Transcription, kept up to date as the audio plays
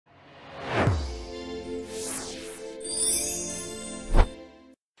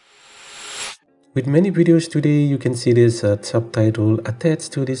With many videos today, you can see there's a subtitle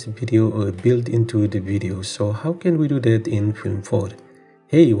attached to this video or built into the video. So how can we do that in FIlmForth?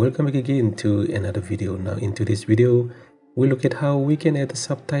 Hey, welcome back again to another video. Now into this video, we look at how we can add the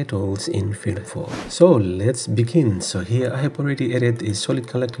subtitles in FIlmForth. So let's begin. So here I have already added a solid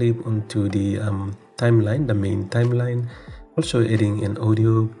color clip onto the timeline, the main timeline. Also adding an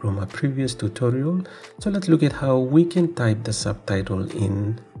audio from a previous tutorial. So let's look at how we can type the subtitle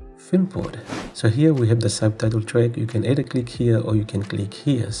in FIlmForth. So here we have the subtitle track. You can either click here or you can click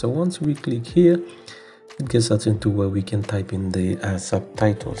here. So once we click here, it gets us into where we can type in the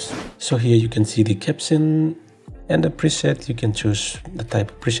subtitles. So here you can see the caption and the preset. You can choose the type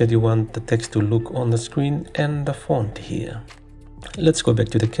of preset you want the text to look on the screen and the font here. Let's go back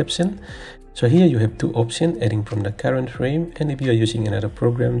to the caption. So here you have two options, adding from the current frame, and if you are using another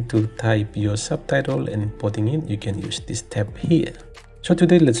program to type your subtitle and importing it, you can use this tab here. So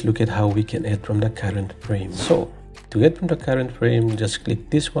today let's look at how we can add from the current frame. So to add from the current frame, just click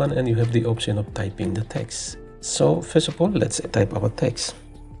this one and you have the option of typing the text. So first of all, let's type our text.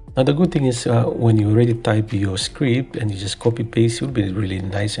 Now the good thing is when you already type your script and you just copy paste, it will be really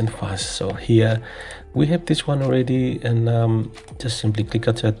nice and fast. So here we have this one already, and just simply click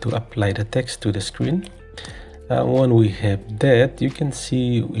on that to apply the text to the screen. When we have that, you can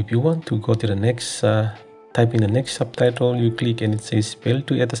see if you want to go to the next type in the next subtitle, you click and it says spell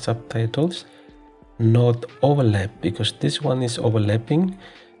to add the subtitles, not overlap, because this one is overlapping.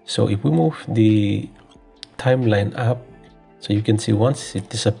 So if we move the timeline up, so you can see once it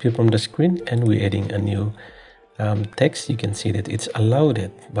disappears from the screen and we're adding a new text, you can see that it's allowed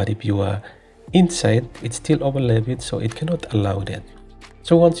it. But if you are inside, it's still overlapped, so it cannot allow that.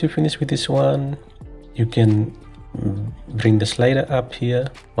 So once you finish with this one, you can bring the slider up here.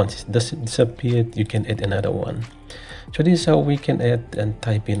 Once it doesn't disappear, you can add another one. So this is how we can add and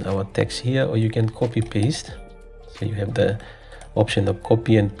type in our text here, or you can copy paste. So you have the option of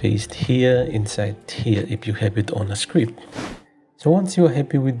copy and paste here inside here if you have it on a script. So once you are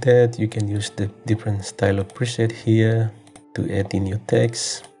happy with that, you can use the different style of preset here to add in your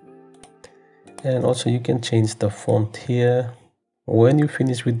text. And also you can change the font here. When you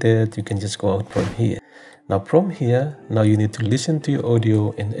finish with that, you can just go out from here. Now from here, now you need to listen to your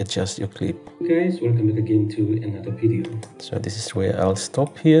audio and adjust your clip. Hey guys, welcome back again to another video. So this is where I'll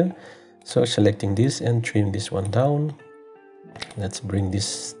stop here. So selecting this and trim this one down. Let's bring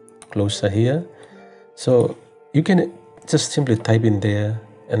this closer here. So you can just simply type in there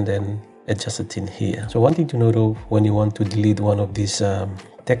and then adjust it in here. So one thing to note of when you want to delete one of these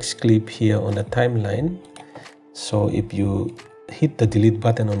text clip here on the timeline, so if you hit the delete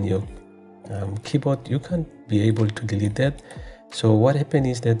button on your keyboard, you can't be able to delete that. So what happens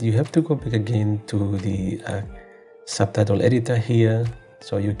is that you have to go back again to the subtitle editor here.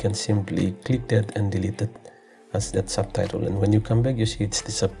 So you can simply click that and delete it as that subtitle, and when you come back, you see it's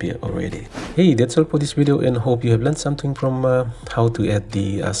disappeared already. Hey, that's all for this video, and hope you have learned something from how to add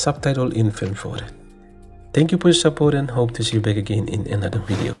the subtitle in FIlmForth. Thank you for your support and hope to see you back again in another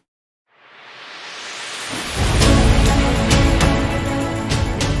video.